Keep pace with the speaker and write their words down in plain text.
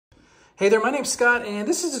Hey there, my name's Scott, and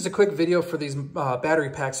this is just a quick video for these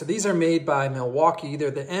battery packs. So these are made by Milwaukee.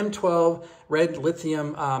 They're the M12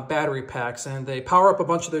 REDLITHIUM battery packs, and they power up a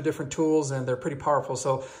bunch of their different tools, and they're pretty powerful.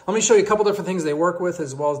 So let me show you a couple different things they work with,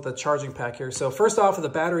 as well as the charging pack here. So first off, with the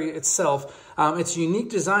battery itself, it's a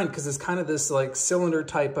unique design because it's kind of this like cylinder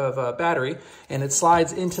type of battery, and it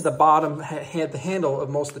slides into the bottom the handle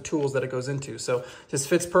of most of the tools that it goes into. So just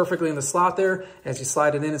fits perfectly in the slot there. As you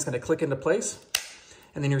slide it in, it's going to click into place.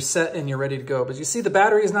 And then you're set and you're ready to go. But you see the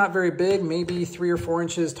battery is not very big, maybe 3 or 4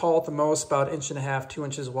 inches tall at the most, about 1.5 inches, 2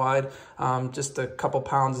 inches wide, just a couple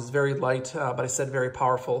pounds. It's very light, but I said very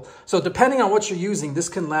powerful. So depending on what you're using, this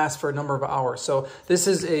can last for a number of hours. So this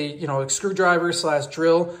is a screwdriver /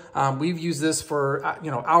 drill. We've used this for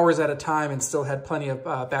hours at a time and still had plenty of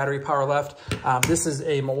battery power left. This is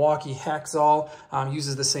a Milwaukee hacksaw,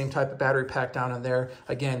 uses the same type of battery pack down in there.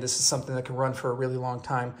 Again, this is something that can run for a really long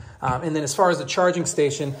time. And then as far as the charging station,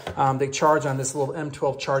 they charge on this little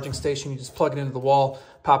M12 charging station. You just plug it into the wall,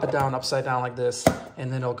 pop it down upside down like this,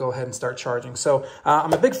 and then it'll go ahead and start charging. So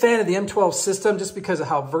I'm a big fan of the M12 system just because of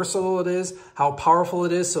how versatile it is, how powerful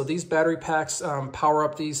it is. So these battery packs power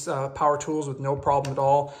up these power tools with no problem at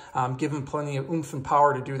all, give them plenty of oomph and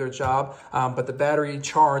power to do their job. But the battery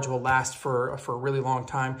charge will last for a really long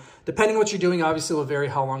time. Depending on what you're doing, obviously it will vary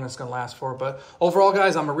how long it's going to last for. But overall,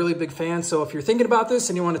 guys, I'm a really big fan. So if you're thinking about this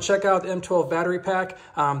and you want to check out the M12 battery pack,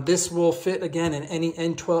 this will fit, again, in any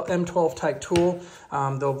M12 type tool.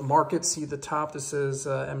 They'll mark it, see the top, this is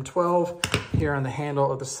M12. Here on the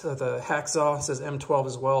handle of the hacksaw, it says M12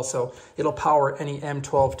 as well. So it'll power any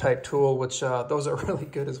M12 type tool, which those are really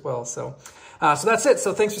good as well. So that's it.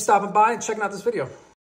 So thanks for stopping by and checking out this video.